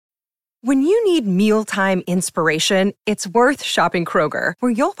When you need mealtime inspiration, it's worth shopping Kroger,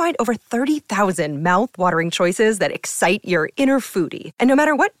 where you'll find over 30,000 mouth-watering choices that excite your inner foodie. And no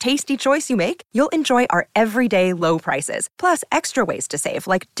matter what tasty choice you make, you'll enjoy our everyday low prices, plus extra ways to save,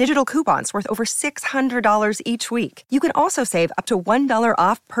 like digital coupons worth over $600 each week. You can also save up to $1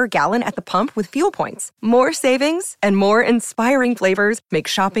 off per gallon at the pump with fuel points. More savings and more inspiring flavors make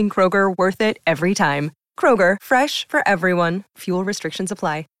shopping Kroger worth it every time. Kroger, fresh for everyone. Fuel restrictions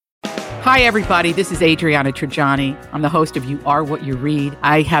apply. Hi, everybody. This is Adriana Trajani. I'm the host of You Are What You Read.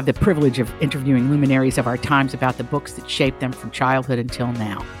 I have the privilege of interviewing luminaries of our times about the books that shaped them from childhood until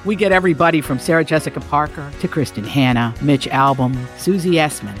now. We get everybody from Sarah Jessica Parker to Kristen Hanna, Mitch Albom, Susie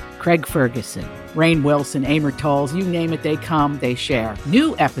Essman, Craig Ferguson, Rainn Wilson, Amor Tolls, you name it, they come, they share.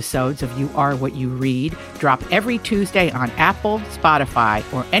 New episodes of You Are What You Read drop every Tuesday on Apple, Spotify,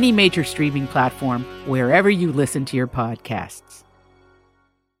 or any major streaming platform wherever you listen to your podcasts.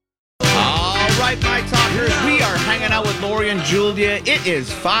 All right, my talkers, we are hanging out with Lori and Julia. It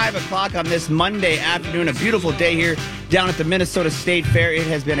is 5 o'clock on this Monday afternoon, a beautiful day here down at the Minnesota State Fair. It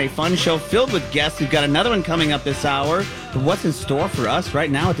has been a fun show filled with guests. We've got another one coming up this hour. But what's in store for us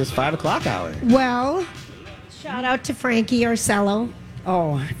right now at this 5 o'clock hour? Well, shout out to Frankie Arcello.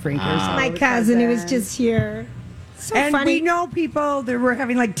 Oh, Frankie Arcello. My cousin who was just here. So and funny. we know people that were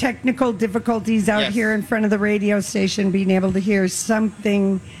having like technical difficulties out here in front of the radio station, being able to hear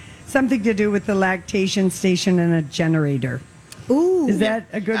something to do with the lactation station and a generator. Ooh. Is that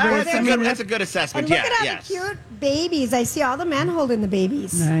a good way of summing it? That's a good assessment, and look at all the cute babies. I see all the men holding the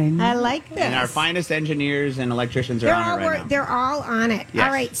babies. I like this. And our finest engineers and electricians are on it right now. They're all on it. Yes.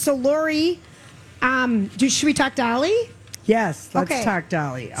 All right, so Lori, should we talk Dolly? Yes, let's talk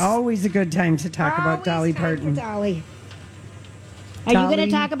Dolly. Always a good time to talk about Dolly Parton. Dolly. Are you going to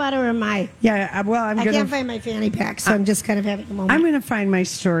talk about her or am I? Yeah, well, I can't find my fanny pack, so I'm just kind of having a moment. I'm going to find my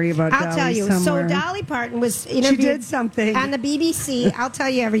story about Dolly I'll tell you. somewhere. So Dolly Parton was interviewed. She did something. On the BBC. I'll tell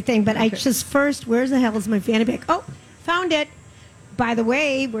you everything, but I just first, where the hell is my fanny pack? Oh, found it. By the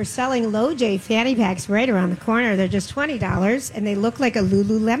way, we're selling Low J fanny packs right around the corner. They're just $20, and they look like a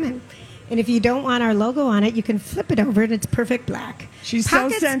Lululemon. And if you don't want our logo on it, you can flip it over, and it's perfect black. She's so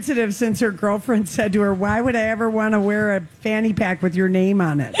sensitive since her girlfriend said to her, why would I ever want to wear a fanny pack with your name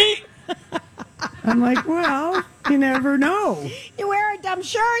on it? I'm like, well, you never know. You wear dumb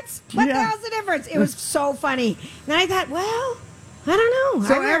shirts? What the hell's the difference? It was so funny. And I thought, well, I don't know.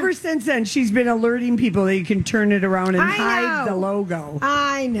 So ever since then, she's been alerting people that you can turn it around and hide the logo.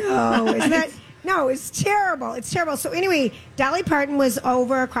 I know. Isn't that... No, it's terrible. It's terrible. So anyway, Dolly Parton was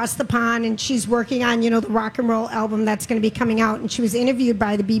over across the pond, and she's working on, the rock and roll album that's going to be coming out. And she was interviewed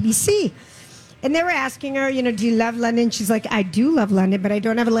by the BBC. And they were asking her, do you love London? She's like, I do love London, but I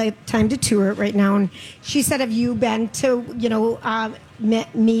don't have a time to tour it right now. And she said, have you been to,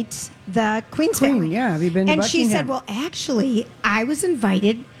 meet the Queen's family? Yeah, have you been to And Buckingham? she said, well, actually, I was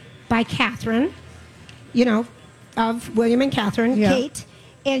invited by Catherine, of William and Catherine, Kate.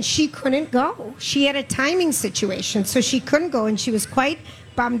 And she couldn't go. She had a timing situation, so she couldn't go, and she was quite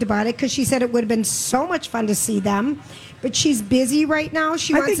bummed about it because she said it would have been so much fun to see them. But she's busy right now. I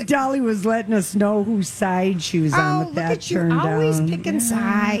think Dolly was letting us know whose side she was on with that look at you. turn Always down. picking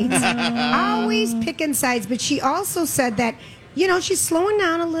sides. Always picking sides. But she also said that, she's slowing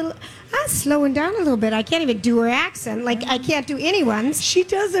down a little. I'm slowing down a little bit. I can't even do her accent. Like, I can't do anyone's. She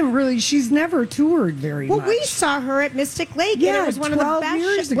doesn't really. She's never toured very much. Well, we saw her at Mystic Lake. Yeah, and it was one of the best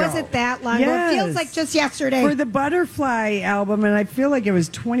years ago. Was it that long ago? It feels like just yesterday. For the Butterfly album, and I feel like it was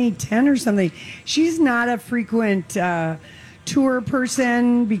 2010 or something. She's not a frequent tour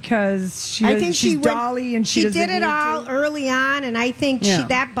person because she's Dolly and she did it all early on, and I think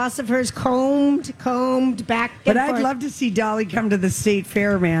that bus of hers combed back. But I'd love to see Dolly come to the State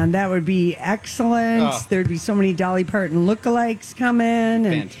Fair, man. That would be excellent. Oh. There'd be so many Dolly Parton lookalikes coming.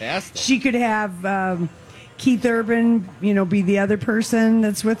 And fantastic. She could have Keith Urban, be the other person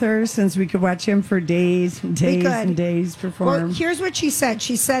that's with her, since we could watch him for days and days and days perform. Well, here's what she said.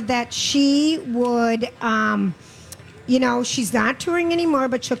 She said that she would. She's not touring anymore,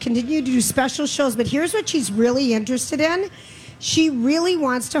 but she'll continue to do special shows. But here's what she's really interested in. She really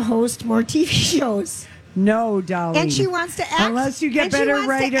wants to host more TV shows. No, Dolly. And she wants to act. Unless you get better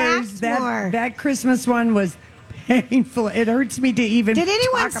writers. That Christmas one was painful. It hurts me to even Did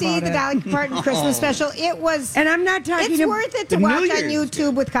anyone talk see about the Dolly Parton Christmas special? It was. And I'm not talking. It's worth it to watch on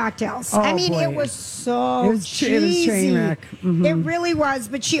YouTube with cocktails. Oh, it was so cheesy. It was train wreck. Mm-hmm. It really was.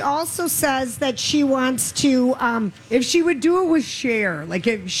 But she also says that she wants to. If she would do it with Cher, like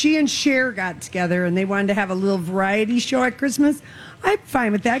if she and Cher got together and they wanted to have a little variety show at Christmas, I'm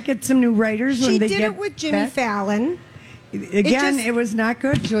fine with that. Get some new writers when they get She did it with Jimmy Fallon. Again, it was not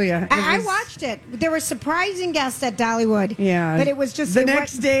good, Julia. I watched it. There were surprising guests at Dollywood. Yeah. But it was just... The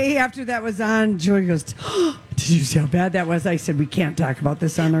next day after that was on, Julia goes, did you see how bad that was? I said, we can't talk about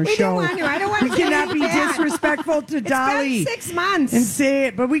this on our show. We don't want to. I don't want to. We cannot be disrespectful to Dolly. It's been 6 months. And say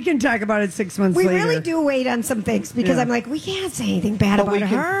it, but we can talk about it 6 months later. We really do wait on some things because I'm like, we can't say anything bad about her. But we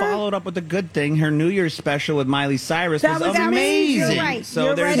can follow it up with a good thing. Her New Year's special with Miley Cyrus was amazing. You're right. So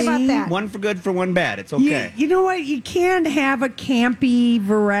You're there's right about that. one for good for one bad. It's okay. You know what? You can't have a campy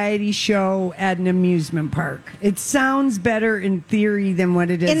variety show at an amusement park. It sounds better in theory than what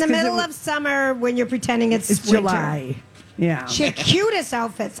it is. In the middle of summer when you're pretending it's winter. July. Yeah. She had cutest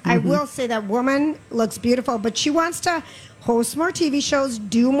outfits. I will say that woman looks beautiful, but she wants to host more TV shows,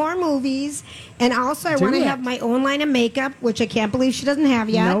 do more movies, and also I want to have my own line of makeup, which I can't believe she doesn't have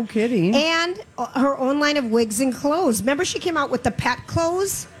yet. No kidding. And her own line of wigs and clothes. Remember she came out with the pet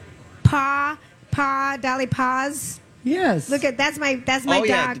clothes? Dolly Paws. Yes. Look at that's my dog.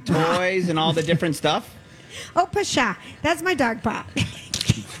 Yeah, the toys and all the different stuff. Oh, Pasha. That's my dog Paw.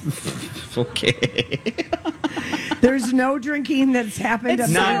 Okay. There's no drinking that's happened up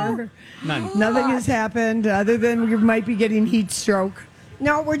there. None. Nothing has happened other than we might be getting heat stroke.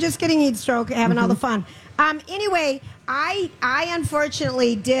 No, we're just getting heat stroke, having all the fun. Anyway, I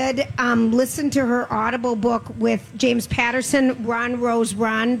unfortunately did listen to her Audible book with James Patterson, Run, Rose,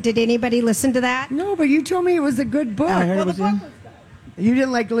 Run. Did anybody listen to that? No, but you told me it was a good book. I heard it was the book was You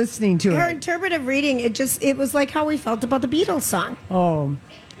didn't like listening to her it. interpretive reading. It was like how we felt about the Beatles song. Oh.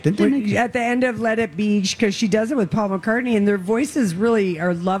 At the end of Let It Be, because she does it with Paul McCartney, and their voices really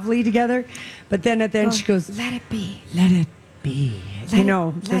are lovely together. But then at the end, she goes, Let it be. Let it be.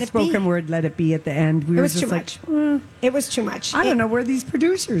 The spoken word, let it be at the end. It was too much. It was too much. I don't know where these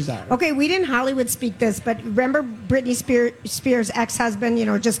producers are. Okay, we didn't Hollywood speak this, but remember Britney Spears'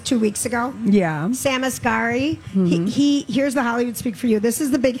 ex-husband, just 2 weeks ago? Yeah. Sam Asghari. Here's the Hollywood speak for you. This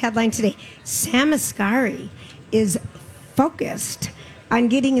is the big headline today. Sam Asghari is focused on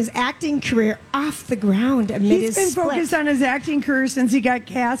getting his acting career off the ground amid his He's been focused on his acting career since he got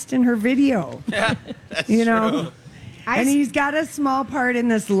cast in her video. Yeah, that's true. And he's got a small part in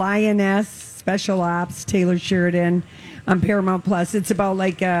this Lioness Special Ops, Taylor Sheridan, on Paramount Plus. It's about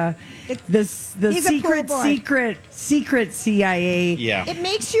like the secret CIA. Yeah. It It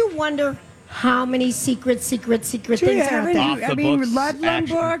makes you wonder how many secret things are out there. Off the books, Ludlum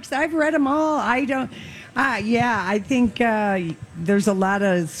books. I've read them all. I don't. I think there's a lot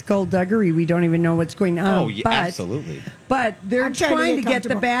of skullduggery. We don't even know what's going on. Oh, yeah, absolutely. But they're I'm trying to get the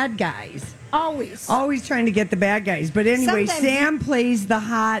comfortable. bad guys. Always Trying to get the bad guys. But anyway, Sometimes Sam plays the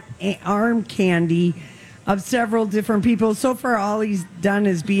hot arm candy of several different people. So far, all he's done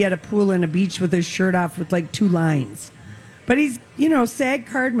is be at a pool and a beach with his shirt off with like 2 lines. But he's, SAG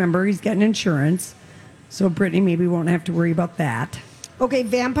card member. He's getting insurance. So Brittany maybe won't have to worry about that. Okay,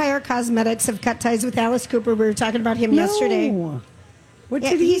 Vampire Cosmetics have cut ties with Alice Cooper. We were talking about him yesterday. What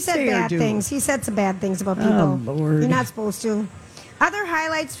did he said say or bad do? things. He said some bad things about people. Oh, Lord. You're not supposed to. Other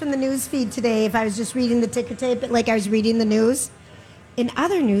highlights from the news feed today, if I was just reading the ticker tape, like I was reading the news. In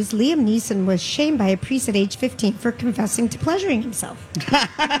other news, Liam Neeson was shamed by a priest at age 15 for confessing to pleasuring himself.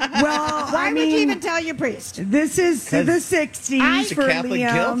 Well, Why would you even tell your priest? This is the 60s It's a for Catholic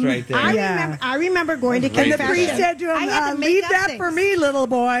Liam. guilt right there. I remember going to Right. And the confession. priest said to I had to him, make leave up that things. for me, little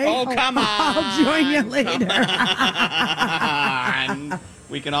boy. Oh, come on. I'll join you later.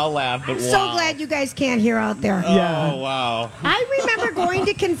 We can all laugh, but I'm wow. so glad you guys can't hear out there. Oh, wow. I remember going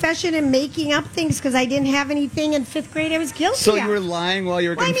to confession and making up things because I didn't have anything in 5th grade I was guilty So of. you were lying while you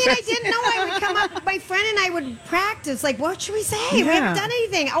were Well, I confessing? mean, I didn't know. I would come up, my friend and I would practice. Like, what should we say? We Yeah. haven't done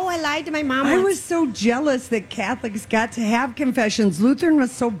anything. Oh, I lied to my mom I once. was so jealous that Catholics got to have confessions. Lutheran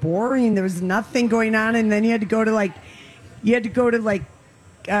was so boring. There was nothing going on. And then you had to go to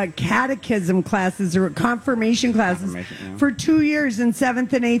catechism classes or confirmation classes for 2 years in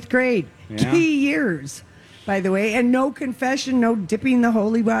 7th and 8th grade. Yeah. Key years, by the way. And no confession, no dipping the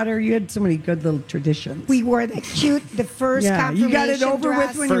holy water. You had so many good little traditions. We wore the first confirmation you got it over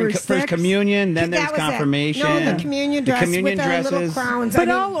dress. with when you were First 6. communion, then there's That was it. confirmation. No, the communion dress communion with our little dresses. crowns. But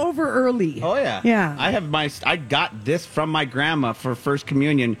all over early. Oh, yeah. Yeah. I got this from my grandma for first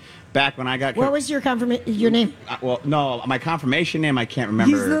communion back when I got... What was your name? No, my confirmation name, I can't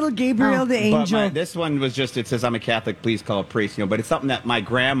remember. He's little Gabriel the angel. But this one was just, it says I'm a Catholic, please call a priest, but it's something that my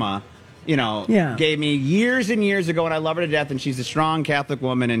grandma, gave me years and years ago, and I love her to death, and she's a strong Catholic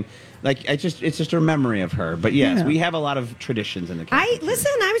woman, and it's just a memory of her. But yes, we have a lot of traditions in the Catholic Church.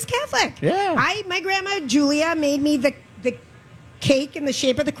 I was Catholic. Yeah. My grandma Julia made me the cake in the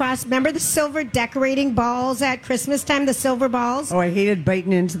shape of the cross. Remember the silver decorating balls at Christmas time, the silver balls? Oh, I hated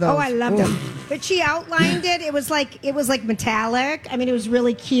biting into those. Oh, I loved them. But she outlined it. It was like metallic. I mean, it was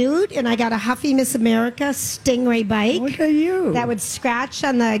really cute. And I got a Huffy Miss America Stingray bike. Look at you. That would scratch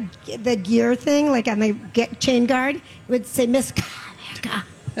on the gear thing, like on the chain guard. It would say Miss America.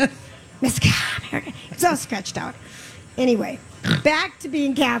 Miss America. It's all scratched out. Anyway, back to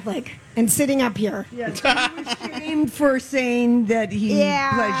being Catholic and sitting up here. Yes, he was shamed for saying that he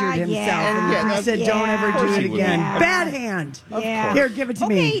pleasured himself. And he said, don't ever do it again. Yeah. Bad hand. Yeah. Here, give it to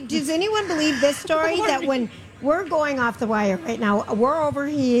me. Okay, does anyone believe this story that when we're going off the wire right now, we're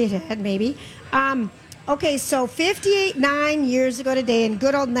overheated maybe. Okay, so 9 years ago today, in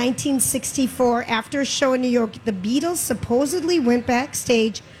good old 1964, after a show in New York, the Beatles supposedly went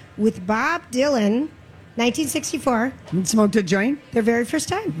backstage with Bob Dylan, 1964. And smoked a joint? Their very first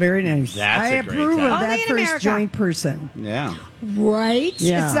time. Very nice. That's I a great approve time. of that Only in first America. joint person. Yeah. Right?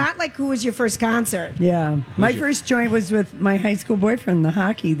 Yeah. It's not like who was your first concert. Yeah. My first joint was with my high school boyfriend, the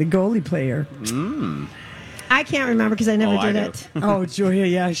goalie player. I can't remember because I never did I it. Oh, Julia,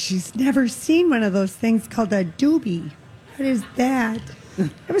 yeah. She's never seen one of those things called a doobie. What is that?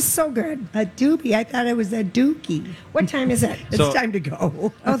 It was so good. A doobie. I thought it was a dookie. What time is it? It's time to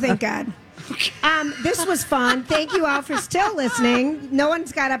go. Oh, thank God. This was fun. Thank you all for still listening. No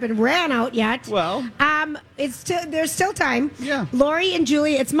one's got up and ran out yet. Well. There's still time. Yeah. Lori and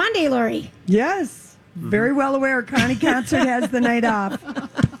Julie, it's Monday, Lori. Yes. Very well aware. Connie Concert has the night off.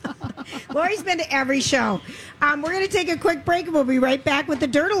 Lori's been to every show. We're going to take a quick break and we'll be right back with the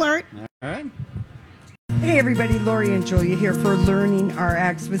Dirt Alert. All right. Hey everybody, Lori and Julia here for Learning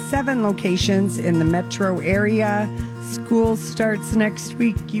RX with 7 locations in the metro area. School starts next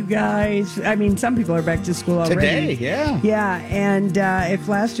week, you guys. I mean, some people are back to school already. Today, yeah. Yeah, and if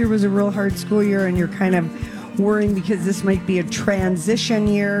last year was a real hard school year and you're kind of worrying because this might be a transition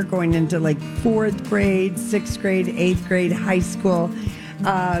year going into like 4th grade, 6th grade, 8th grade, high school,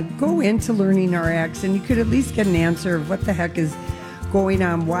 go into Learning RX and you could at least get an answer of what the heck is going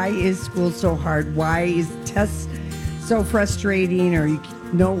on. Why is school so hard? Why is tests so frustrating, or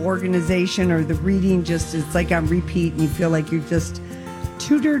no organization, or the reading just it's like on repeat and you feel like you're just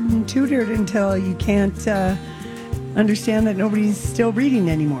tutored until you can't understand that nobody's still reading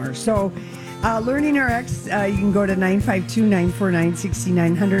anymore. So Learning RX, you can go to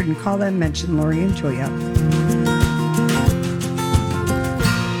 952-949-6900 and call them, mention Lori and Julia.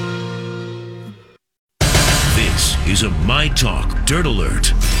 This is a My Talk Dirt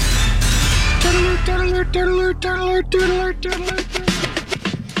Alert.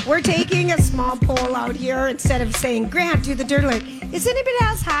 We're taking a small poll out here instead of saying, Grant, do the Dirt Alert. Is anybody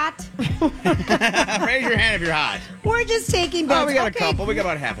else hot? Raise your hand if you're hot. We're just taking bets. Oh, we got a couple. We got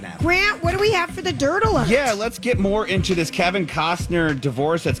about half and half. Grant, what do we have for the Dirt Alert? Yeah, let's get more into this Kevin Costner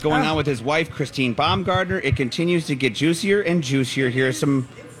divorce that's going on with his wife, Christine Baumgartner. It continues to get juicier and juicier. Here's some...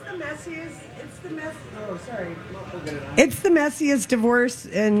 It's the messiest divorce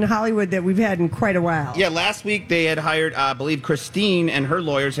in Hollywood that we've had in quite a while. Yeah, last week they had hired, I believe Christine and her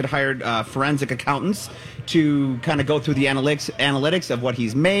lawyers had hired forensic accountants to kind of go through the analytics of what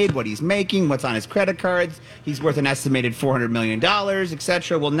he's made, what he's making, what's on his credit cards. He's worth an estimated $400 million,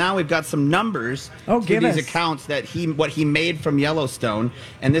 etc. Well, now we've got some numbers to these accounts that what he made from Yellowstone,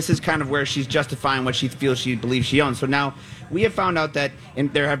 and this is kind of where she's justifying what she believes she owns. So now we have found out that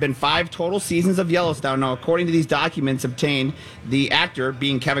there have been 5 total seasons of Yellowstone. Now, according to these documents obtained, the actor,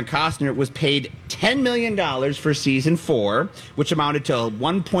 being Kevin Costner, was paid $10 million for season 4, which amounted to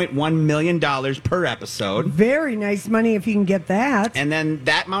 $1.1 million per episode. Very nice money if you can get that. And then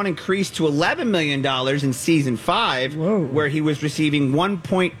that amount increased to $11 million in season 5, where he was receiving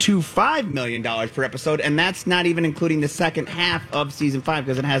 $1.25 million per episode. And that's not even including the second half of season 5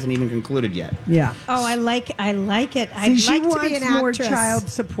 because it hasn't even concluded yet. Yeah. Oh, I like it. She wants more child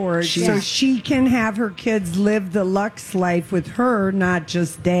support so she can have her kids live the Lux life with her, not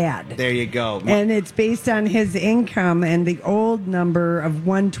just dad. There you go. And it's based on his income, and the old number of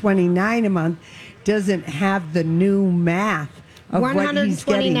 $129 a month doesn't have the new math of what he's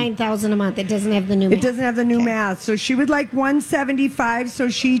getting. $129,000 a month. It doesn't have the new math. It doesn't have the new math. So she would like $175 so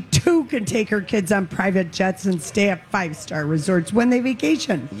she too can take her kids on private jets and stay at 5-star resorts when they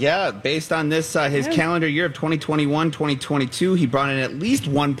vacation. Yeah, based on this, his calendar year of 2021, 2022, he brought in at least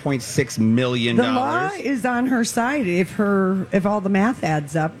 $1.6 million. The law is on her side if all the math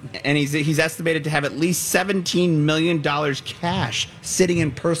adds up. And he's estimated to have at least $17 million cash sitting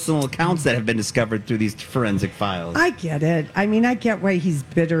in personal accounts that have been discovered through these forensic files. I get it. I mean, mean, I get why he's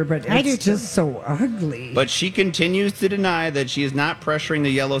bitter, but it's just so ugly. But she continues to deny that she is not pressuring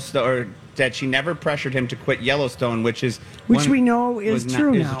the Yellowstone, or that she never pressured him to quit Yellowstone, which we know is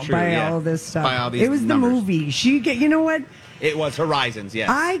true now by all this stuff. By all these it was numbers. The movie. You know what? It was Horizons,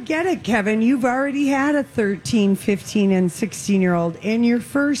 yes. I get it, Kevin. You've already had a 13, 15, and 16-year-old in your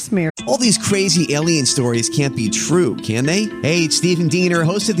first marriage. All these crazy alien stories can't be true, can they? Hey, it's Stephen Diener,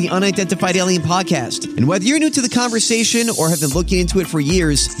 host of the Unidentified Alien Podcast. And whether you're new to the conversation or have been looking into it for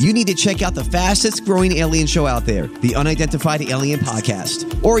years, you need to check out the fastest growing alien show out there, the Unidentified Alien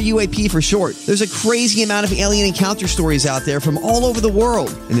Podcast, or UAP for short. There's a crazy amount of alien encounter stories out there from all over the world.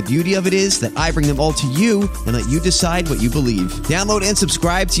 And the beauty of it is that I bring them all to you and let you decide what you believe. Download and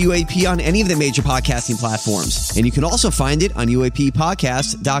subscribe to UAP on any of the major podcasting platforms. And you can also find it on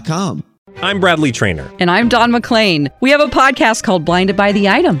UAPpodcast.com. I'm Bradley Trainer. And I'm Don McClain. We have a podcast called Blinded by the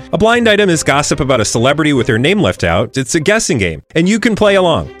Item. A blind item is gossip about a celebrity with their name left out. It's a guessing game, and you can play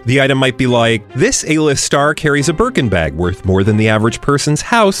along. The item might be like, this A-list star carries a Birkin bag worth more than the average person's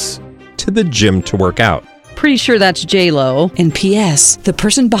house to the gym to work out. Pretty sure that's J-Lo. And P.S. the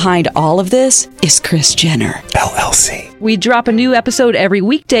person behind all of this is Kris Jenner, LLC. We drop a new episode every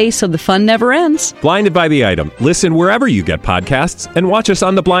weekday so the fun never ends. Blinded by the Item. Listen wherever you get podcasts and watch us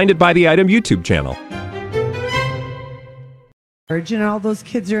on the Blinded by the Item YouTube channel. And all those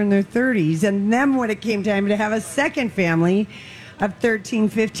kids are in their 30s. And then when it came time to have a second family of 13,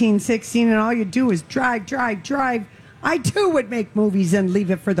 15, 16, and all you do is drive, I too would make movies and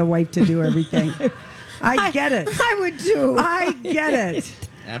leave it for the wife to do everything. I get it. I would too. I get it.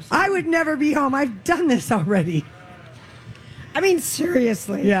 Absolutely. I would never be home. I've done this already. I mean,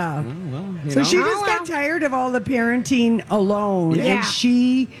 seriously. Yeah. So she just got tired of all the parenting alone. Yeah. And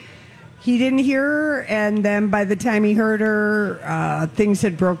he didn't hear her. And then by the time he heard her, things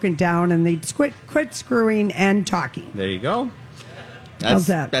had broken down and they quit screwing and talking. There you go. How's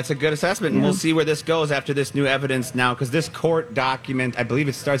that? That's a good assessment, and we'll see where this goes after this new evidence now, because this court document, I believe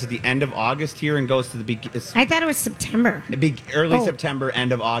it starts at the end of August here and goes to the I thought it was September. early September,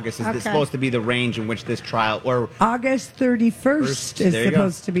 end of August is supposed to be the range in which this trial, or August 31st is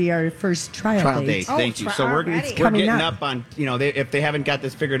supposed to be our first trial date. Thank you. So we're getting up on, if they haven't got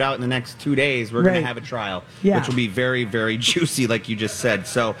this figured out in the next 2 days, we're going to have a trial, which will be very, very juicy, like you just said.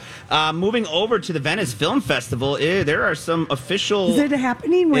 So moving over to the Venice Film Festival, there are some official... Is it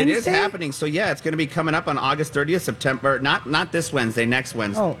happening Wednesday? It is happening. So, it's going to be coming up on August 30th, September. Not this Wednesday, next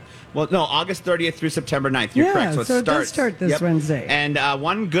Wednesday. Oh. Well, no, August 30th through September 9th. You're correct. So it does start this Wednesday. And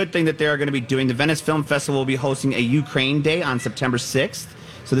one good thing that they're going to be doing, the Venice Film Festival will be hosting a Ukraine Day on September 6th.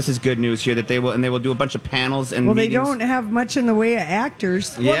 So this is good news here that they will do a bunch of panels and meetings. They don't have much in the way of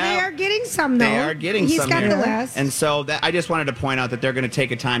actors. Well, they are getting some, though. They are getting He's some. got here. the list. And so I just wanted to point out that they're going to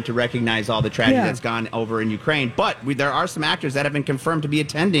take a time to recognize all the tragedy that's gone over in Ukraine. But there are some actors that have been confirmed to be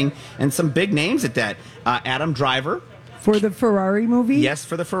attending, and some big names at that. Adam Driver. For the Ferrari movie? Yes,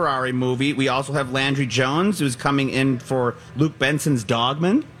 for the Ferrari movie. We also have Landry Jones, who's coming in for Luke Benson's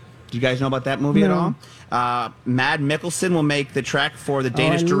Dogman. Do you guys know about that movie at all? Mad Mikkelsen will make the trek for the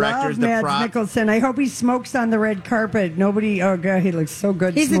Danish directors. Mads Mikkelsen. I hope he smokes on the red carpet. Oh God, he looks so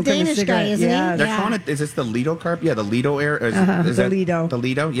good. He's a Danish guy, isn't he? They're calling it. Is this the Lido carpet? Yeah, the Lido air. Is the Lido. The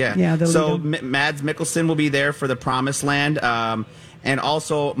Lido. Yeah. Yeah. The so Lido. Mads Mikkelsen will be there for the Promised Land, and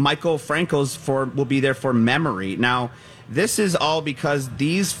also Michael Franco's will be there for Memory. Now, this is all because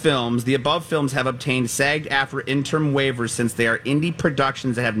these films, the above films, have obtained SAG-AFTRA interim waivers since they are indie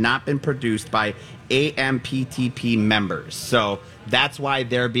productions that have not been produced by AMPTP members. So that's why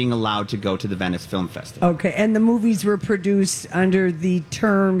they're being allowed to go to the Venice Film Festival. Okay, and the movies were produced under the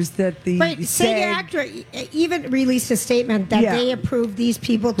terms that the SAG-AFTRA even released a statement that they approved these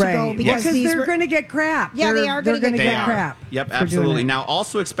people to go because they're going to get crap. Yeah, they are going to get crap. Yep, absolutely. Now,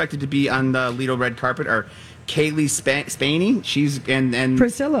 also expected to be on the Lido red carpet are Kaylee Spaney, and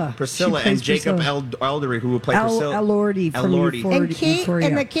Priscilla and Jacob Eldery, who will play Priscilla. Elordi from Euphoria.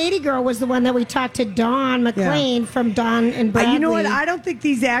 And the Katy girl was the one that we talked to, Dawn McLean from Dawn and Bradley. You know what? I don't think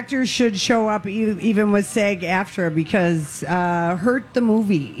these actors should show up even with SAG-AFTRA because hurt the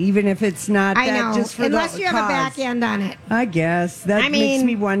movie, even if it's not. I know, just for unless the you have cause. a back end on it. I guess that makes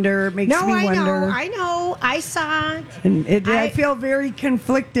me wonder. I know. I saw it. And I feel very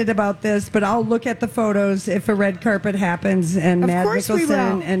conflicted about this, but I'll look at the photos if a red carpet happens and Matt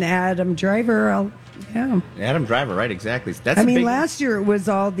Mikkelsen and Adam Driver. Adam Driver, right? Exactly. Last year it was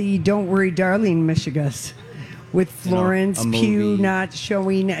all the "Don't Worry, Darling" Michigas with Florence Pugh not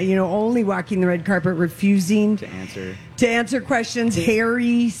showing, only walking the red carpet, refusing to answer questions,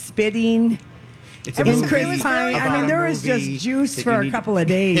 Harry spitting. And Chris Pine. There was just juice for a couple of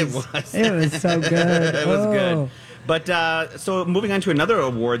days. It was. It was so good. It was good. But so moving on to another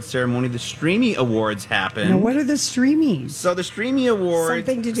awards ceremony, the Streamy Awards happened. Now, what are the Streamies? So the Streamy Awards.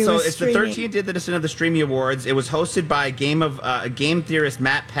 Something to do so with it's streaming. the 13th edition of the Streamy Awards. It was hosted by game theorist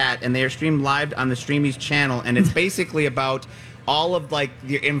Matt Pat, and they are streamed live on the Streamy's channel. And it's basically about all of like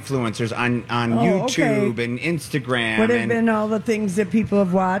your influencers on YouTube and Instagram. What have been all the things that people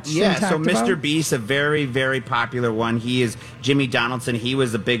have watched? Yeah, and so talked Mr. about? Beast, a very, very popular one. He is Jimmy Donaldson. He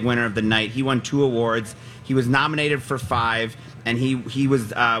was the big winner of the night. He won 2 awards. He was nominated for 5, and he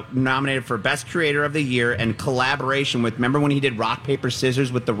was nominated for Best Creator of the Year and collaboration with. Remember when he did Rock Paper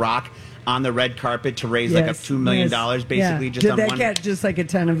Scissors with The Rock on the red carpet to raise like up $2 million, basically just Did on that one. Get just like a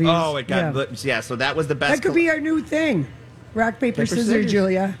ton of views? Oh, it got yeah. So that was the best. That could be our new thing. Rock, paper, scissors,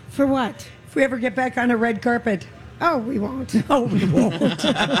 Julia. For what? If we ever get back on a red carpet. Oh, we won't. Oh, we won't.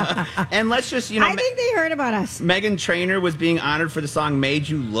 And let's just, I think they heard about us. Meghan Trainor was being honored for the song "Made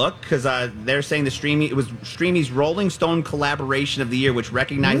You Look" because they're saying it was Streamy's Rolling Stone collaboration of the year, which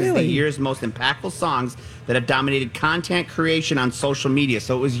recognizes the year's most impactful songs that have dominated content creation on social media.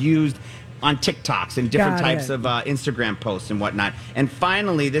 So it was used on TikToks and different types of Instagram posts and whatnot. And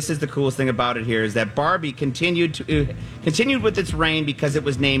finally, this is the coolest thing about it here, is that Barbie continued with its reign because it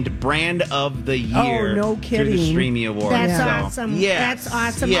was named Brand of the Year through the Streamy Awards. That's awesome. Yes. That's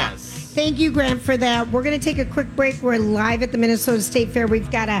awesome. Yes. Thank you, Grant, for that. We're going to take a quick break. We're live at the Minnesota State Fair. We've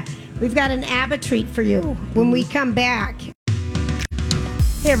got an ABBA treat for you when we come back.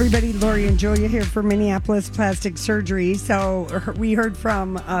 Hey everybody, Lori and Julia here for Minneapolis Plastic Surgery. So we heard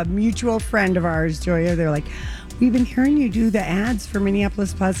from a mutual friend of ours, Julia. They're like, we've been hearing you do the ads for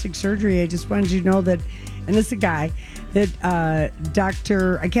Minneapolis Plastic Surgery. I just wanted you to know that, and this is a guy, that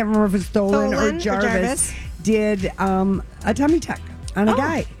Dr. I can't remember if it's Tholen or Jarvis did a tummy tuck on a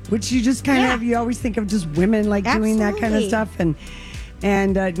guy, which you just kind of, you always think of just women like doing that kind of stuff.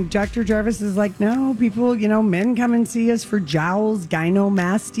 And Dr. Jarvis is like, no, people, men come and see us for jowls,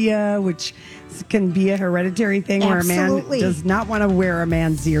 gynomastia, which can be a hereditary thing where a man does not want to wear a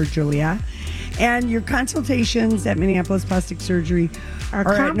man's ear, Julia. And your consultations at Minneapolis Plastic Surgery are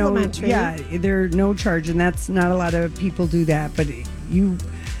complimentary. They're no charge, and that's not a lot of people do that. But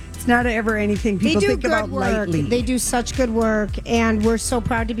it's not ever anything people think about lightly. They do such good work, and we're so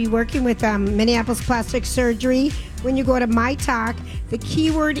proud to be working with them. Minneapolis Plastic Surgery. When you go to My Talk, the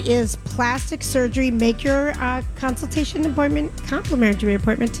keyword is plastic surgery. Make your consultation appointment complimentary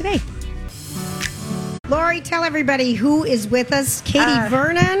appointment today. Lori, tell everybody who is with us. Katy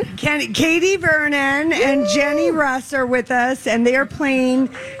Vernon. Katy Vernon and Jenny Russ are with us, and they are playing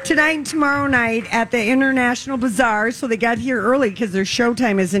tonight and tomorrow night at the International Bazaar. So they got here early because their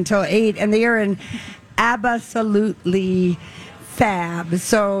showtime is until 8, and they are in ABBAsolutely FaB.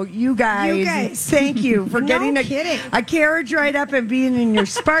 So you guys, thank you for getting a carriage ride up and being in your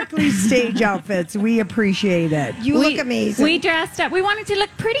sparkly stage outfits. We appreciate it. You look amazing. We dressed up. We wanted to look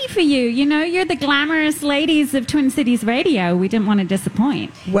pretty for you. You're the glamorous ladies of Twin Cities Radio. We didn't want to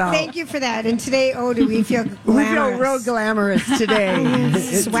disappoint. Well, thank you for that. And today, do we feel glamorous? We feel real glamorous today.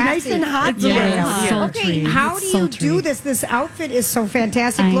 It's nice and hot today out here. Okay, how do you do this? This outfit is so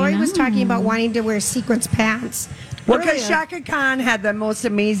fantastic. Lori was talking about wanting to wear sequins pants. Well, because Shaka Khan had the most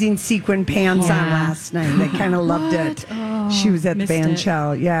amazing sequin pants on last night. I kind of loved it. She was at the band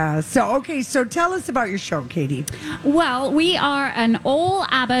shell. Yeah. So tell us about your show, Katy. Well, we are an all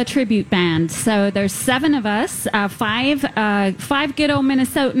ABBA tribute band. So there's 7 of us, 5 good old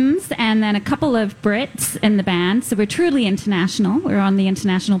Minnesotans, and then a couple of Brits in the band. So we're truly international. We're on the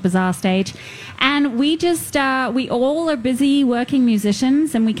International Bazaar stage. And we just, we all are busy working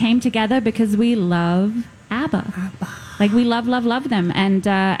musicians, and we came together because we love ABBA. Like, we love them, and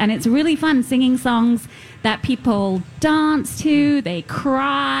it's really fun singing songs that people dance to, they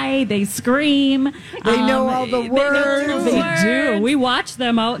cry, they scream. They know all the words. They do. We watch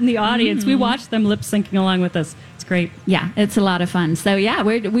them out in the audience. We watch them lip syncing along with us. It's great. Yeah, it's a lot of fun. So yeah,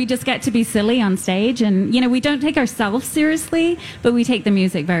 we just get to be silly on stage, and we don't take ourselves seriously, but we take the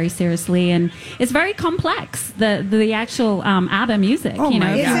music very seriously, and it's very complex. The actual ABBA music. Oh, if you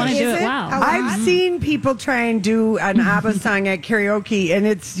want to do it well. I've seen people try and do an ABBA song at karaoke, and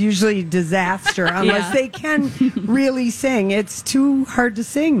it's usually disaster unless they can really sing. It's too hard to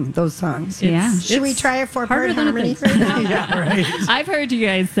sing those songs. Should we try a 4-part harmony? Yeah, right. I've heard you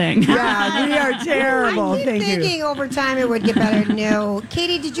guys sing. Yeah, we are terrible. I keep thinking, think over time it would get better. No.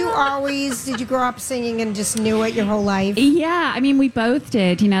 Katy, did you grow up singing and just knew it your whole life? Yeah, I mean, we both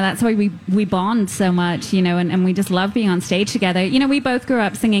did. That's why we bond so much, and we just love being on stage together. We both grew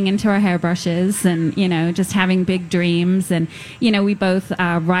up singing into our hairbrushes and, just having big dreams. And, we both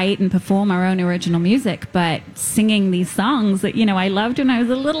write and perform our own original music. But singing these songs that, I loved when I was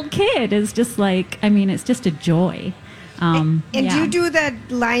a little kid is just it's just a joy. And you do the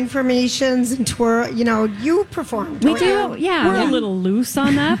line formations and twirl, you perform. We do, yeah. We're a little loose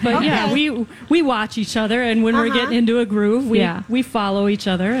on that, but we watch each other, and when we're getting into a groove, we follow each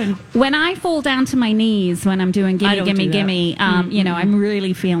other. And when I fall down to my knees when I'm doing Gimme, Gimme, I'm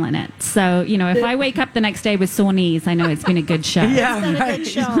really feeling it. So, if I wake up the next day with sore knees, I know it's been a good show. Yeah, right. A good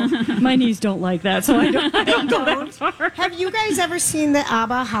show. My knees don't like that, so I don't go that far. Have you guys ever seen the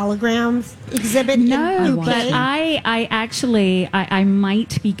ABBA hologram exhibit? No, but I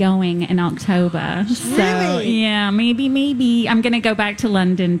might be going in October. So, really? Yeah, maybe I'm going to go back to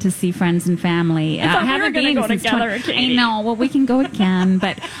London to see friends and family. I haven't been go together. I know. Well, we can go again.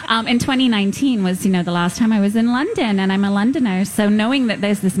 But in 2019 was, the last time I was in London, and I'm a Londoner. So knowing that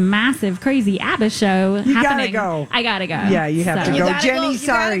there's this massive, crazy ABBA show happening, gotta go. I gotta go. Yeah, you have to go. Jenny,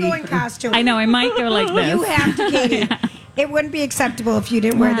 sorry. You gotta go in costume. I know. I might go like this. You have to, Katy. Yeah. It wouldn't be acceptable if you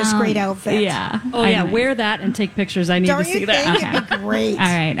didn't wear this great outfit. Yeah. Oh, yeah. Wear that and take pictures. I need to see that. Don't you think it'd be great? All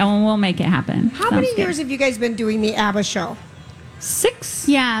right. Oh, we'll make it happen. How many years have you guys been doing the ABBA show? 6.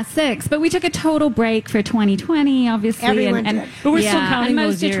 Yeah, 6. But we took a total break for 2020, obviously. Everyone did. But we're still counting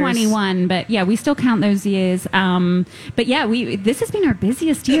most those years. of 21. But yeah, we still count those years. But yeah, this has been our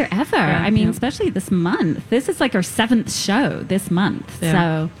busiest year ever. Yeah, especially this month. This is like our 7th show this month.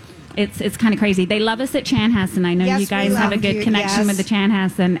 Yeah. So it's kind of crazy. They love us at Chanhassen. I know you guys have a good connection with the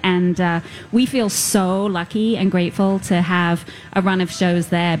Chanhassen, and we feel so lucky and grateful to have a run of shows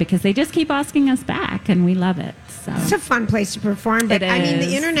there because they just keep asking us back, and we love it. So. It's a fun place to perform, but I mean,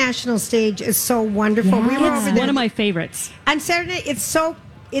 the international stage is so wonderful. Yeah. We were over there. One of my favorites. On Saturday,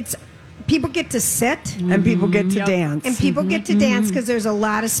 it's people get to sit and people get to dance. And people get to dance because there's a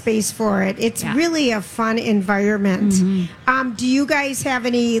lot of space for it. It's really a fun environment. Do you guys have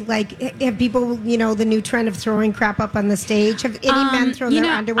any, have people, the new trend of throwing crap up on the stage? Have any men thrown their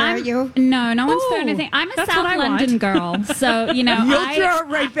underwear at you? No one's thrown anything. I'm a South London girl, so, You'll throw it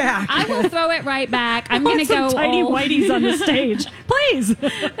right back. I will throw it right back. I'm going to go tiny whiteys on the stage. Please.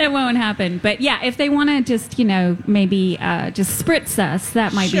 It won't happen. But yeah, if they want to just, maybe just spritz us,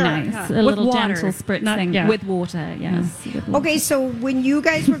 that might be nice. A little water. gentle spritzing with water, yes. With water. Okay, so when you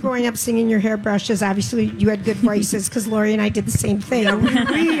guys were growing up singing your hairbrushes, obviously you had good voices because Lori and I did the same thing.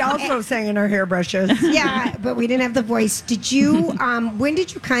 We also sang in our hairbrushes. Yeah, but we didn't have the voice. Did you, when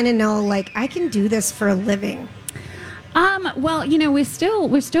did you kind of know, I can do this for a living? Well, we're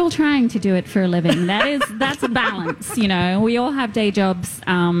still trying to do it for a living. That's a balance, We all have day jobs,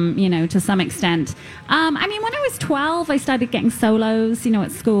 to some extent. When I was 12, I started getting solos,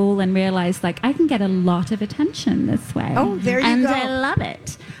 at school and realized I can get a lot of attention this way. Oh, there you and go. I love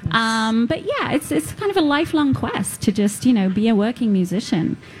it. But yeah, it's kind of a lifelong quest to just, be a working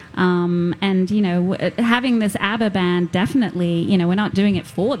musician. Having this ABBA band, definitely, we're not doing it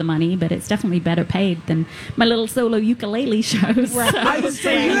for the money, but it's definitely better paid than my little solo ukulele shows. Right. So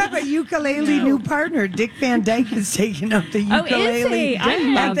you have a ukulele new partner. Dick Van Dyke is taking up the ukulele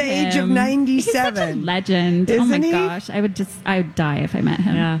at the age of 97. He's such a legend. Isn't oh my he? gosh, I would die if I met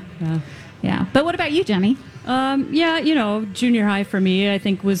him. Yeah. But what about you, Jenny? Junior high for me, I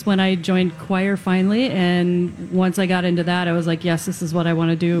think, was when I joined choir finally. And once I got into that, I was like, yes, this is what I want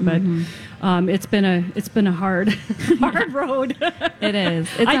to do. But it's been a hard road. It is.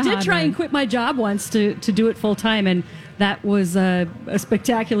 I did try and quit my job once to do it full time, and that was a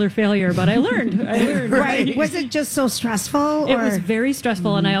spectacular failure. But I learned. Right? Was it just so stressful? It was very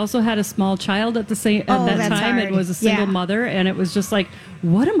stressful, and I also had a small child at that time. Hard. It was a single mother, and it was just like,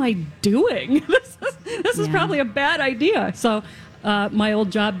 what am I doing? This is probably a bad idea. So my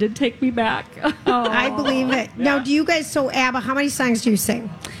old job did take me back. I believe it. Now, do you guys, ABBA, how many songs do you sing?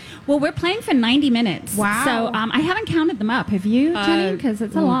 Well, we're playing for 90 minutes. Wow. So I haven't counted them up. Have you, Jenny? Because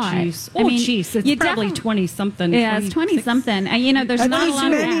it's a lot. Geez. It's probably 20-something. Yeah, it's 20-something. There's not a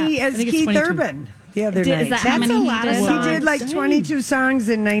lot as many as Keith Urban. The other night. That's a lot. He did 22 songs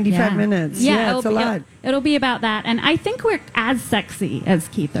in 95 minutes. Yeah, it's a lot. It'll be about that, and I think we're as sexy as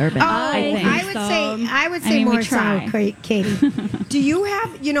Keith Urban. I would say more so, Katy. Do you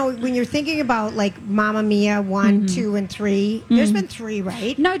have, when you're thinking about Mamma Mia 1, 2, and 3? There's been 3,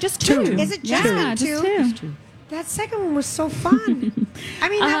 right? No, just 2. Is it just two? Just 2. That second one was so fun.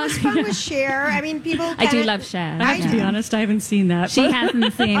 That was fun with Cher. People. I do love Cher. I have to be honest, I haven't seen that. She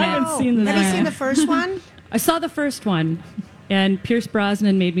hasn't seen it. I haven't seen that. Have you seen the first one? I saw the first one. And Pierce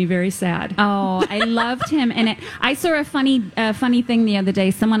Brosnan made me very sad. Oh, I loved him in it. I saw a funny thing the other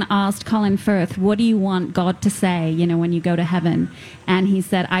day. Someone asked Colin Firth, "What do you want God to say, when you go to heaven?" And he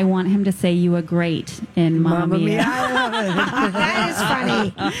said, "I want him to say you were great in Mamma Mia." I love it. That is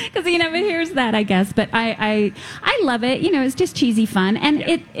funny. Because he never hears that, I guess. But I love it. It's just cheesy fun. And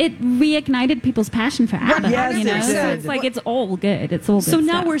it reignited people's passion for ABBA. Yes, So it's like it's all good. It's all good So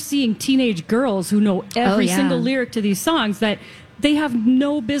now stuff. we're seeing teenage girls who know every single lyric to these songs that they have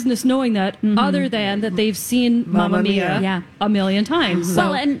no business knowing that other than that they've seen Mamma Mia a million times.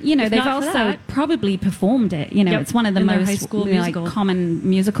 Well, So and if they've not for also that- probably performed it. It's one of the in their most high school like musical. common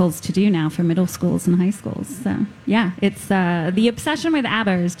musicals to do now for middle schools and high schools. So yeah, it's the obsession with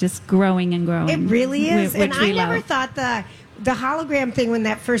ABBA is just growing and growing. It really is. which And we I never love. thought the hologram thing when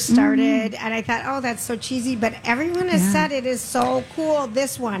that first started, and I thought, oh, that's so cheesy. But everyone has said it is so cool.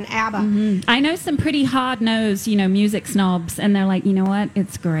 This one, ABBA. I know some pretty hard-nosed, music snobs, and they're like, you know what?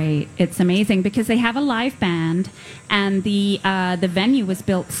 It's great. It's amazing because they have a live band, and the venue was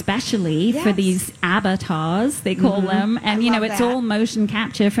built specially for these avatars, they call them, and love it's that. all motion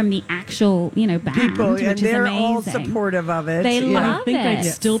capture from the actual, band, People, which and is they're amazing. all supportive of it. They love I think it. I'd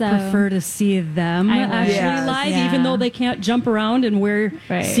still So- prefer to see them I would. actually Yes. live, Yeah. even though they can't jump around and wear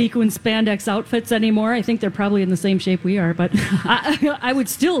sequin spandex outfits anymore. I think they're probably in the same shape we are, but I would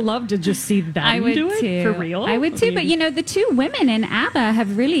still love to just see them I would do it too. for real. I would too. But the two women in ABBA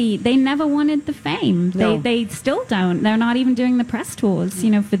have they never wanted the fame. No. They still don't. They're not even doing the press tours,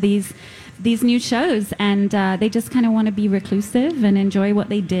 for these new shows, and they just kind of want to be reclusive and enjoy what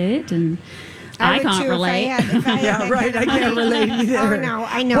they did. And I would can't too, relate. if I had Yeah, that right. I kind of can't money. relate either. Oh, no,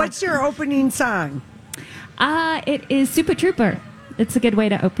 I know. What's your opening song? It is Super Trooper. It's a good way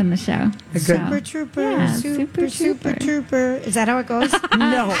to open the show. Super Trooper, Yeah, super Trooper. Is that how it goes?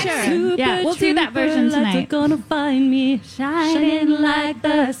 No. Sure. Yeah, we'll do that version Lights tonight. are gonna find me Shining like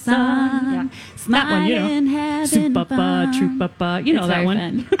the sun. That one, Smiling, having Soup-a-ba, fun. troop-a-ba. You know It's that very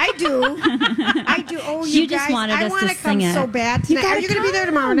one. fun. I do. Oh, you just guys, wanted I us want to to come sing it. so bad tonight. Are you going to be there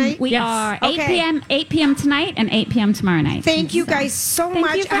tomorrow night? We Yes. are 8 Okay. 8 p.m. tonight and 8 p.m. tomorrow night. Thank you So, guys so thank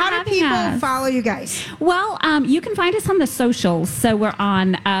much. you for How do having people us. follow you guys? Well, you can find us on the socials. So we're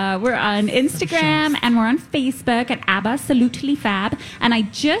on Instagram and we're on Facebook at ABBAsolutely FaB. And I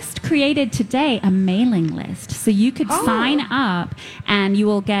just created today a mailing list, so you could sign up and you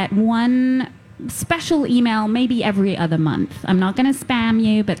will get one special email maybe every other month. I'm not going to spam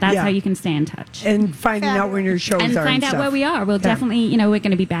you, but that's Yeah. how you can stay in touch. And finding out when your shows And are find out stuff. where we are. We'll definitely, we're going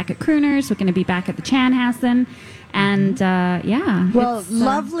to be back at Crooners. We're going to be back at the Chanhassen. And, yeah. Well, it's, a lot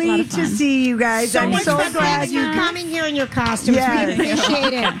lovely of to fun. see you guys. I'm much so fun glad having you you coming here in your costumes. Yes. We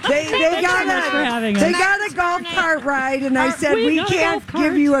appreciate it. They got for having us. they got a golf cart ride, and I said we got a can't golf cart.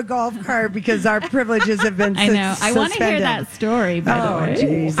 give you a golf cart because our privileges have been I know. I want to hear suspended. that story, by the Oh, way.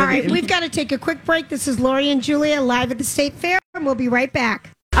 jeez. All right, we've got to take a quick break. This is Lori and Julia live at the State Fair, and we'll be right back.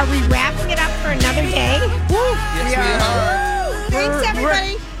 Are we wrapping it up for another day? We are. Thanks,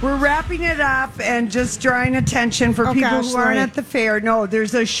 everybody. We're wrapping it up and just drawing attention for people gosh, who aren't Lori. at the fair. No,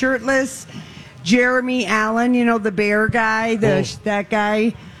 there's a shirtless Jeremy Allen, the bear guy, that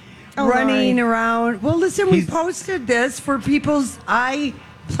guy running Lori. around. Well, listen, we posted this for people's eye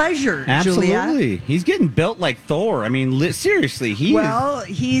pleasure, Julia. Absolutely. He's getting built like Thor. I mean, seriously, he is. Well,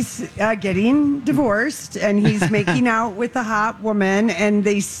 he's getting divorced, and he's making out with a hot woman, and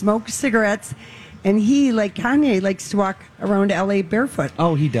they smoke cigarettes. And he, like Kanye, likes to walk around L.A. barefoot.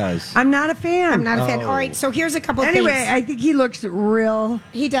 Oh, he does. I'm not a fan. I'm not a fan. All right, so here's a couple Anyway, things. I think he looks real.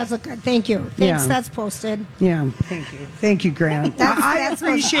 He does look good. Thank you. Thanks. Yeah. That's posted. Yeah, thank you, Grant. I That's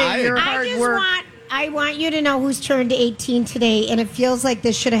appreciate your I hard just work. I want you to know who's turned 18 today, and it feels like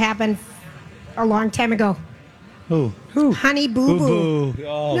this should have happened a long time ago. Who? Honey Boo Boo. Boo.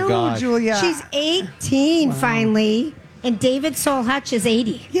 Oh, No, God. Julia. She's 18 finally, and David Soul Hutch is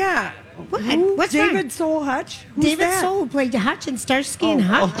 80. Yeah. What? Who? What's David wrong? Soul Hutch? Who's David that? Soul played Hutch in Starsky and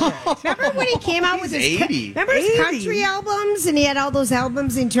Hutch. Remember when he came out with his 80. remember his 80. country albums, and he had all those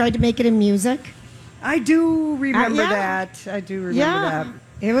albums and tried to make it in music? I do remember yeah. that. I do remember that.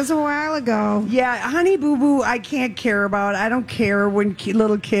 It was a while ago. Yeah, Honey Boo Boo, I can't care about. I don't care when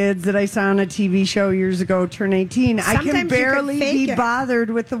little kids that I saw on a TV show years ago turn 18. I Sometimes you can could barely fake be it.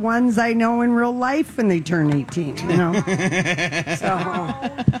 bothered with the ones I know in real life when they turn 18,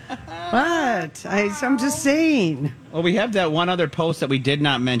 But I'm just saying. Well, we have that one other post that we did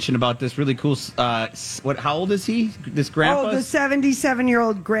not mention about this really cool. How old is he? This grandpa? Oh, the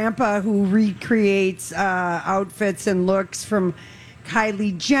 77-year-old grandpa who recreates outfits and looks from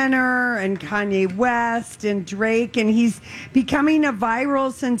Kylie Jenner and Kanye West and Drake, and he's becoming a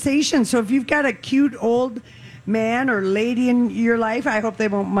viral sensation. So if you've got a cute old man or lady in your life, I hope they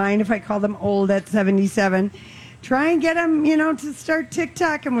won't mind if I call them old at 77. Try and get them, to start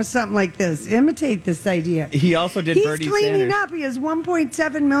TikToking with something like this. Imitate this idea. He also did Bernie Sanders. He's cleaning up. He has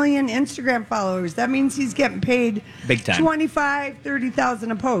 1.7 million Instagram followers. That means he's getting paid big time. $25,000,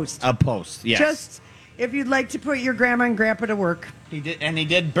 $30,000 a post. A post, yes. Just if you'd like to put your grandma and grandpa to work. He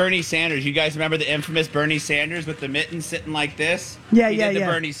did Bernie Sanders. You guys remember the infamous Bernie Sanders with the mittens sitting like this? Yeah, he did the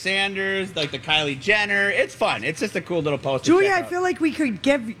Bernie Sanders, like the Kylie Jenner. It's fun. It's just a cool little post. Julia, I feel like we could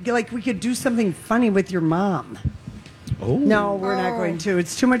do something funny with your mom. Oh. No, we're not going to.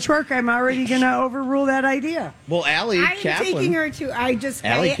 It's too much work. I'm already going to overrule that idea. Well, Allie Kaplan. I'm taking her to. I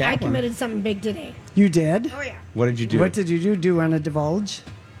committed something big today. You did? Oh yeah. What did you do? What did you do? Do you want to divulge?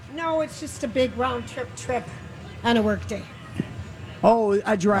 No, it's just a big round trip on a work day. Oh,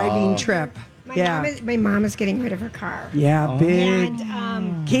 a driving trip. My mom is getting rid of her car. Yeah, big.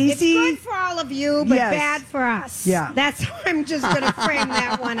 And Casey, it's good for all of you, but bad for us. Yeah. That's how I'm just going to frame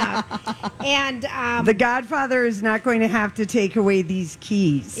that one up. And the Godfather is not going to have to take away these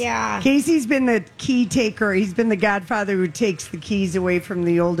keys. Yeah. Casey's been the key taker. He's been the Godfather who takes the keys away from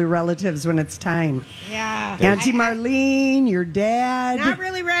the older relatives when it's time. Yeah. Auntie Marlene, your dad. Not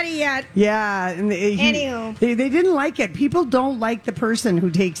really ready yet. Yeah. And Anywho. They didn't like it. People don't like the person who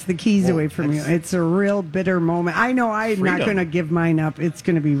takes the keys away from you. It's a real bitter moment. I know I'm not going to give mine up. It's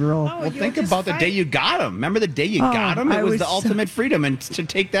going to be real. Well, think about the day you got them. Remember the day you got them? It was the ultimate freedom. And to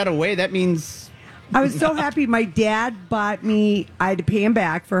take that away, that means... I was so happy. My dad bought me, I had to pay him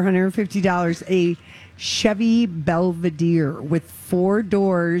back for $150, a Chevy Belvedere with 4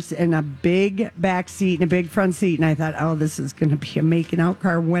 doors and a big back seat and a big front seat. And I thought, oh, this is going to be a making out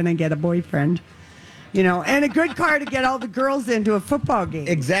car when I get a boyfriend. And a good car to get all the girls into a football game.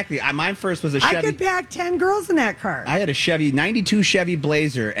 Exactly. Mine first was a Chevy. I could pack 10 girls in that car. I had a 92 Chevy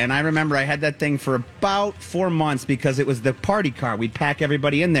Blazer, and I remember I had that thing for about 4 months because it was the party car. We'd pack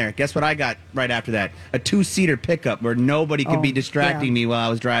everybody in there. Guess what I got right after that? A 2-seater pickup where nobody could be distracting me while I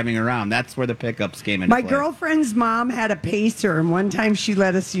was driving around. That's where the pickups came into play. My girlfriend's mom had a Pacer, and one time she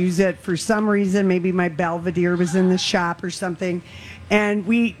let us use it for some reason. Maybe my Belvedere was in the shop or something, and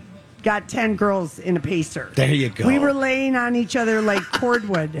we got 10 girls in a Pacer. There you go. We were laying on each other like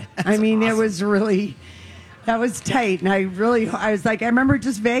cordwood. I mean, awesome. It was really, that was tight. And I was like, I remember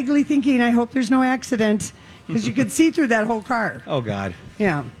just vaguely thinking, I hope there's no accident, because you could see through that whole car. Oh, God.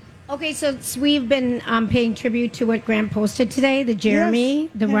 Yeah. Okay, so we've been paying tribute to what Graham posted today, the Jeremy,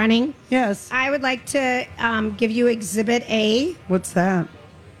 the running. Yes. I would like to give you Exhibit A. What's that?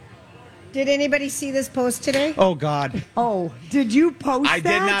 Did anybody see this post today? Oh, God. Oh, did you post that? I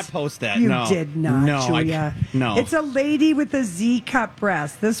did not post that, You no. did not, no, Julia. No. It's a lady with a Z-cup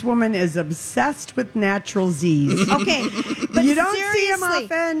breast. This woman is obsessed with natural Zs. Okay. But you don't see them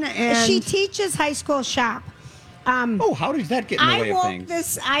often. And she teaches high school shop. How does that get in the way of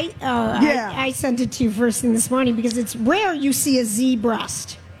things? I sent it to you first thing this morning because it's rare you see a Z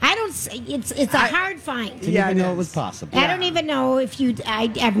breast. I don't say it's a hard find. Didn't even know it was possible. I don't even know if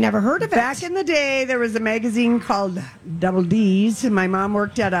I've never heard of it. Back in the day, there was a magazine called Double D's, and my mom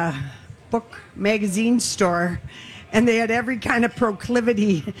worked at a book magazine store, and they had every kind of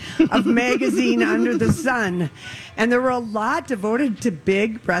proclivity of magazine under the sun, and there were a lot devoted to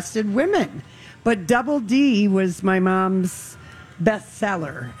big-breasted women. But Double D was my mom's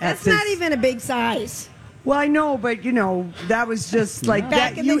bestseller. That's not even a big size. Well, I know, but, that was just like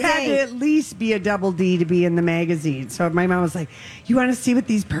Back that. in the You had day. to at least be a Double D to be in the magazine. So my mom was like, you want to see what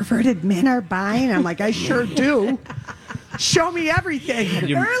these perverted men are buying? I'm like, I sure do. Show me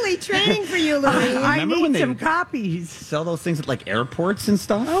everything. Early training for you, Lorraine. I need some copies. Sell those things at like airports and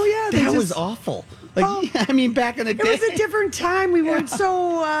stuff? Oh, yeah. That was awful. Like, I mean, back in the day. It was a different time. We weren't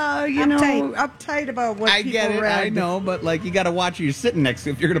so, uptight about what I people get it. read. I know, but like you got to watch who you're sitting next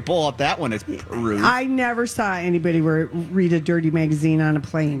to. If you're going to pull out that one, it's rude. I never saw anybody read a dirty magazine on a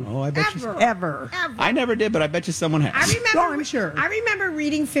plane. Oh, I bet you. Ever. I never did, but I bet you someone has. I'm sure. I remember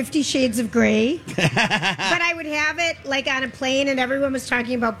reading 50 Shades of Grey, but I would have it like on a plane, and everyone was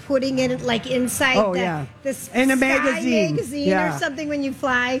talking about putting it like inside this in a Sky magazine or something when you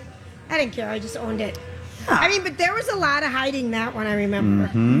fly. I didn't care. I just owned it. Yeah. I mean, but there was a lot of hiding that one, I remember.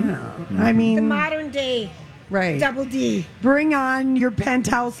 Mm-hmm. Yeah. I mean, the modern day Double D. Bring on your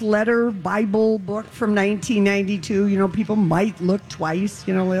penthouse letter Bible book from 1992. People might look twice.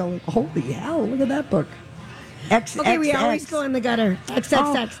 They'll look, holy hell, look at that book. We always go in the gutter.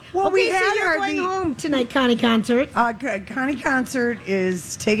 XXX. We had you're going home tonight, Connie Concert. Connie Concert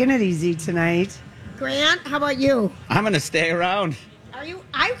is taking it easy tonight. Grant, how about you? I'm going to stay around. Are you?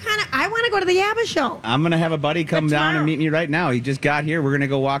 I want to go to the ABBA show. I'm going to have a buddy come down and meet me right now. He just got here. We're going to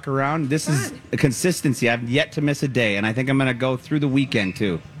go walk around. This is a consistency. I've yet to miss a day, and I think I'm going to go through the weekend,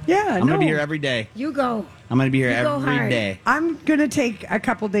 too. Yeah, I'm going to be here every day. You go. I'm going to be here every day. I'm going to take a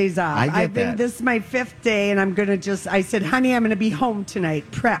couple days off. I get that. This is my 5th day, and I'm going to I said, honey, I'm going to be home tonight.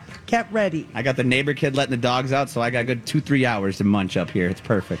 Prep. Get ready. I got the neighbor kid letting the dogs out, so I got a good 2-3 hours to munch up here. It's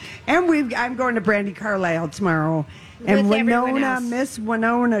perfect. And I'm going to Brandy Carlisle tomorrow. And Miss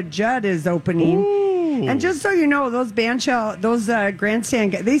Winona Judd is opening. Ooh. And just so you know, those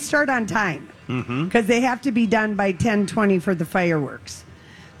grandstand, they start on time. Because they have to be done by 10:20 for the fireworks.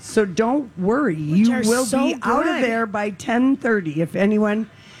 So don't worry. You will be out of there by 10:30. If anyone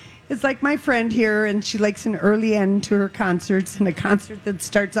is like my friend here and she likes an early end to her concerts and a concert that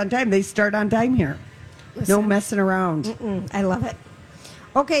starts on time, they start on time here. No messing around. I love it.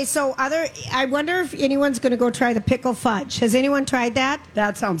 Okay, so I wonder if anyone's going to go try the pickle fudge. Has anyone tried that?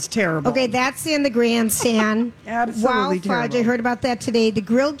 That sounds terrible. Okay, that's in the grandstand. Absolutely terrible. Fudge. I heard about that today. The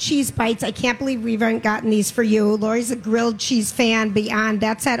grilled cheese bites. I can't believe we haven't gotten these for you. Lori's a grilled cheese fan beyond.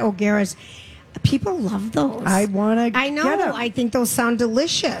 That's at O'Gara's. People love those. I want to I know. Get 'em. I think those sound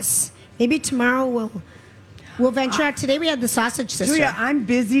delicious. Maybe tomorrow we'll venture out. Today we had the sausage sister. Julia, I'm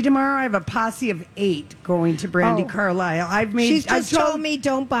busy tomorrow. I have a posse of 8 going to Brandy Carlisle. She's just told me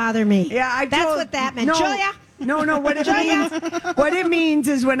don't bother me. Yeah, that's what that meant. No, Julia. No. What it means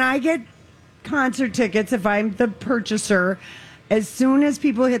is when I get concert tickets, if I'm the purchaser, as soon as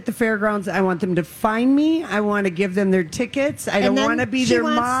people hit the fairgrounds, I want them to find me. I want to give them their tickets. I don't want to be their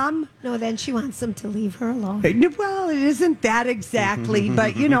mom. No, then she wants them to leave her alone. Well, it isn't that exactly,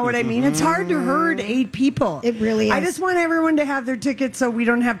 but you know what I mean. It's hard to herd 8 people. It really is. I just want everyone to have their tickets so we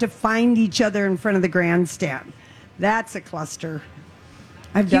don't have to find each other in front of the grandstand. That's a cluster.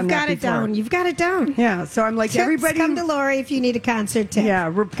 I've done that before. You've got it down. Yeah, so I'm like, everybody come to Lori if you need a concert ticket. Yeah,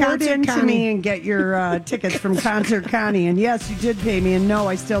 report in to me and get your tickets from Concert Connie. And yes, you did pay me. And no,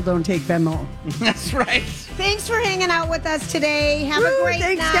 I still don't take Venmo. That's right. Thanks for hanging out with us today. Have a great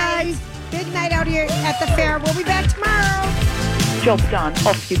night. Guys. Big night out here at the fair. We'll be back tomorrow. Job done.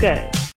 Off you go.